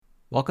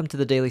Welcome to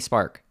the Daily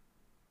Spark.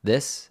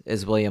 This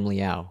is William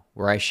Liao,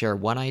 where I share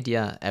one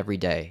idea every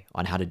day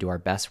on how to do our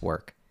best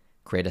work,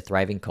 create a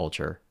thriving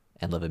culture,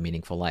 and live a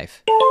meaningful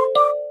life.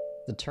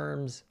 The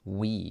terms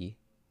we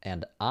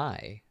and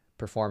I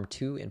perform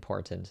two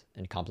important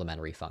and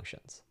complementary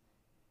functions.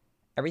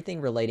 Everything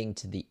relating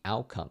to the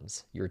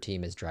outcomes your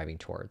team is driving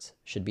towards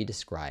should be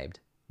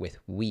described with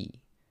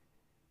we.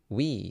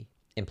 We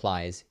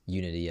implies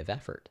unity of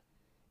effort.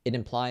 It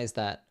implies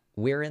that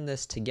we're in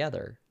this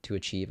together to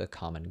achieve a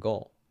common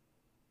goal.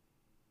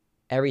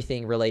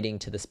 Everything relating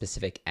to the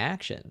specific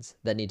actions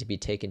that need to be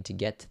taken to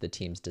get to the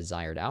team's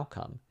desired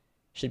outcome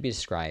should be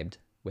described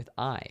with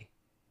I.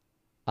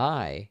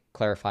 I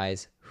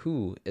clarifies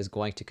who is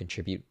going to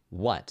contribute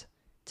what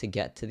to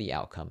get to the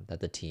outcome that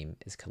the team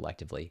is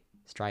collectively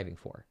striving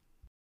for.